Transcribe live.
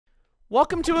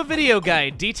Welcome to a video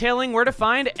guide detailing where to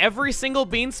find every single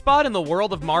bean spot in the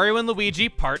world of Mario and Luigi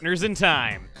Partners in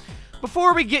Time.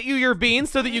 Before we get you your beans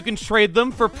so that you can trade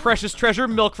them for precious treasure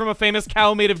milk from a famous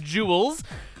cow made of jewels,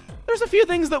 there's a few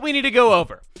things that we need to go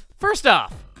over. First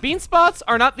off, bean spots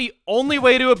are not the only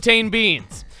way to obtain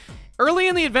beans. Early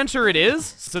in the adventure it is,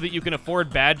 so that you can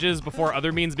afford badges before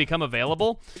other means become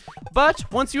available.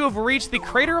 But once you have reached the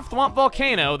crater of Thwomp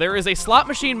Volcano, there is a slot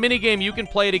machine minigame you can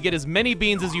play to get as many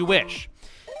beans as you wish.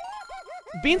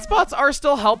 Bean spots are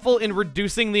still helpful in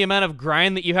reducing the amount of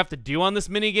grind that you have to do on this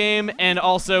minigame, and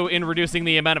also in reducing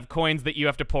the amount of coins that you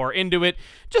have to pour into it,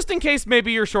 just in case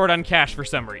maybe you're short on cash for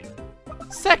some reason.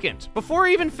 Second, before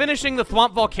even finishing the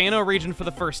Thwomp Volcano region for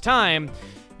the first time,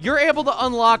 you're able to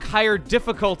unlock higher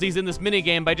difficulties in this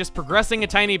minigame by just progressing a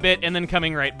tiny bit and then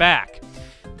coming right back.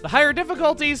 The higher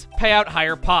difficulties pay out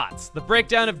higher pots. The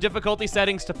breakdown of difficulty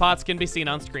settings to pots can be seen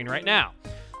on screen right now.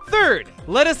 Third,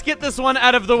 let us get this one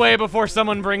out of the way before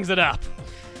someone brings it up.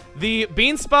 The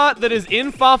bean spot that is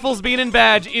in Fawful's Bean and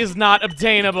Badge is not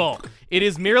obtainable. It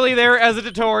is merely there as a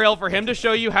tutorial for him to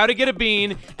show you how to get a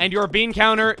bean, and your bean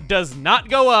counter does not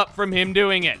go up from him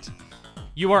doing it.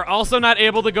 You are also not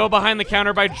able to go behind the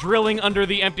counter by drilling under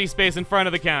the empty space in front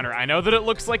of the counter. I know that it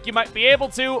looks like you might be able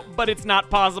to, but it's not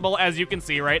possible, as you can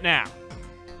see right now.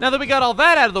 Now that we got all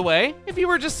that out of the way, if you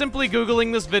were just simply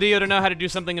Googling this video to know how to do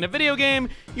something in a video game,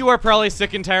 you are probably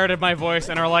sick and tired of my voice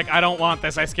and are like, I don't want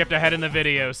this, I skipped ahead in the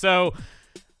video. So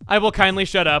I will kindly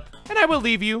shut up, and I will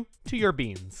leave you to your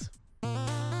beans.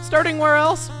 Starting where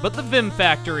else but the Vim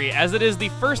Factory, as it is the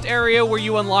first area where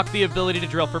you unlock the ability to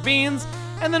drill for beans,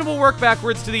 and then we'll work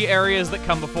backwards to the areas that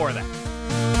come before that.